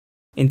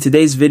In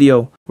today's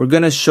video, we're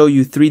going to show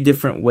you 3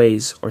 different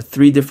ways or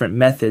 3 different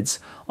methods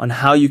on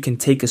how you can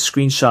take a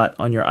screenshot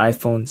on your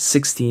iPhone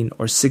 16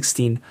 or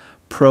 16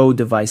 Pro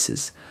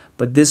devices.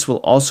 But this will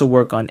also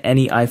work on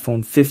any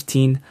iPhone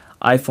 15,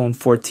 iPhone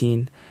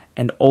 14,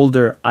 and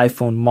older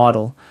iPhone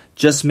model.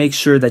 Just make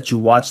sure that you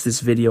watch this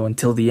video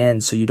until the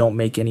end so you don't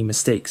make any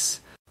mistakes.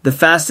 The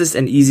fastest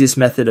and easiest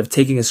method of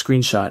taking a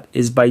screenshot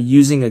is by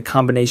using a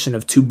combination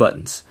of 2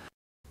 buttons.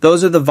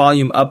 Those are the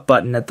volume up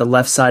button at the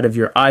left side of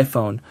your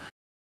iPhone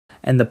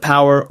and the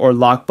power or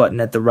lock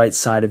button at the right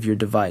side of your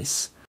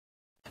device.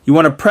 You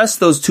want to press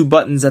those 2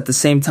 buttons at the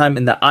same time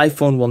and the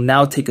iPhone will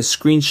now take a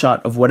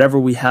screenshot of whatever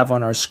we have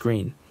on our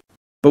screen.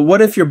 But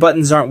what if your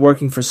buttons aren't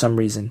working for some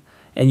reason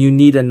and you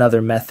need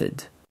another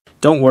method?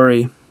 Don't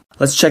worry,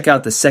 let's check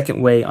out the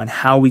second way on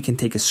how we can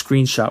take a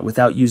screenshot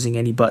without using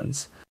any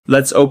buttons.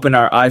 Let's open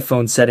our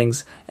iPhone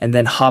settings and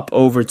then hop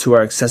over to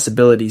our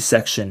accessibility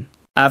section.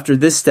 After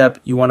this step,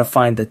 you want to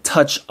find the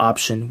touch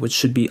option, which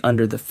should be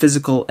under the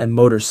physical and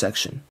motor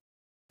section.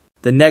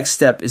 The next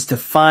step is to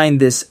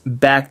find this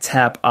back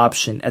tap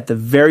option at the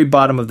very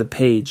bottom of the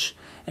page,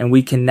 and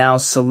we can now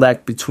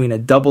select between a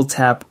double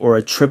tap or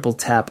a triple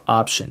tap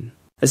option.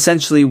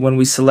 Essentially, when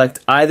we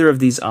select either of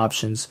these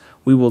options,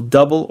 we will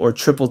double or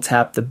triple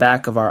tap the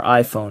back of our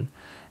iPhone,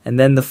 and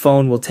then the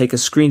phone will take a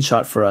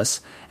screenshot for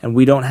us, and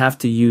we don't have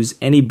to use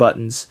any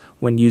buttons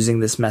when using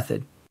this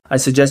method. I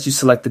suggest you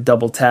select the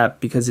double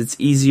tap because it's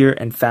easier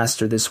and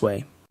faster this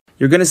way.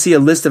 You're going to see a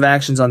list of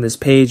actions on this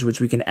page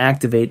which we can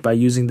activate by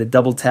using the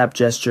double tap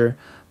gesture,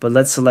 but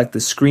let's select the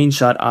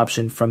screenshot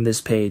option from this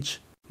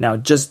page. Now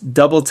just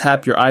double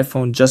tap your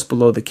iPhone just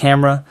below the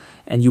camera,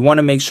 and you want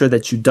to make sure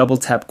that you double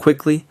tap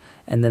quickly,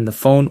 and then the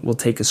phone will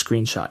take a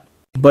screenshot.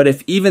 But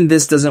if even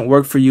this doesn't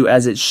work for you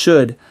as it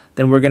should,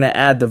 then we're going to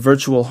add the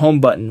virtual home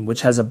button,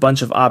 which has a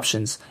bunch of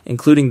options,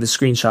 including the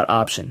screenshot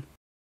option.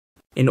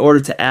 In order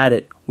to add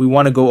it, we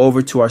want to go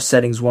over to our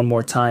settings one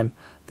more time,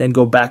 then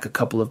go back a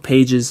couple of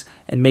pages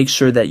and make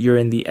sure that you're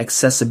in the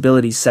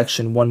accessibility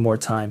section one more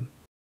time.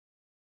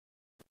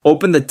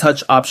 Open the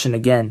touch option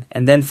again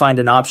and then find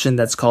an option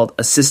that's called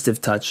Assistive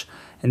Touch,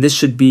 and this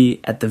should be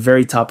at the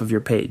very top of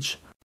your page.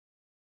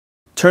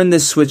 Turn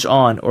this switch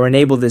on or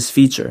enable this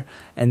feature,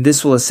 and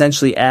this will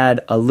essentially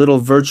add a little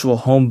virtual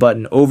home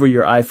button over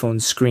your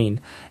iPhone screen,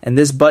 and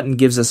this button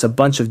gives us a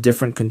bunch of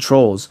different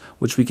controls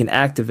which we can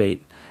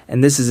activate,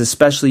 and this is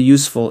especially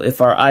useful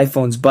if our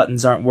iPhone's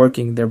buttons aren't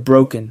working, they're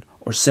broken,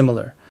 or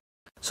similar.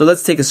 So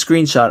let's take a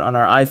screenshot on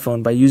our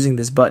iPhone by using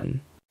this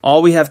button.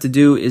 All we have to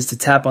do is to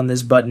tap on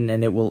this button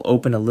and it will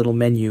open a little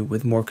menu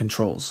with more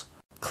controls.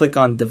 Click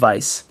on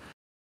Device,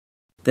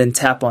 then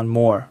tap on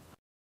More.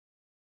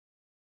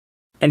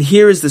 And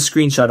here is the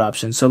screenshot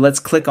option, so let's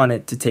click on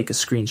it to take a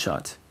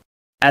screenshot.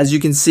 As you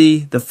can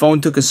see, the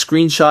phone took a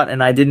screenshot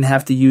and I didn't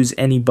have to use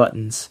any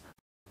buttons.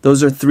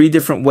 Those are 3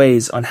 different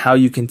ways on how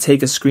you can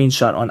take a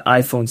screenshot on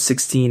iPhone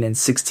 16 and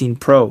 16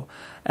 Pro,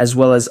 as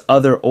well as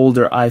other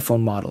older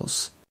iPhone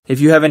models. If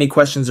you have any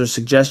questions or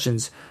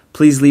suggestions,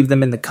 please leave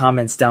them in the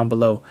comments down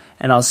below,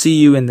 and I'll see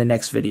you in the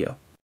next video.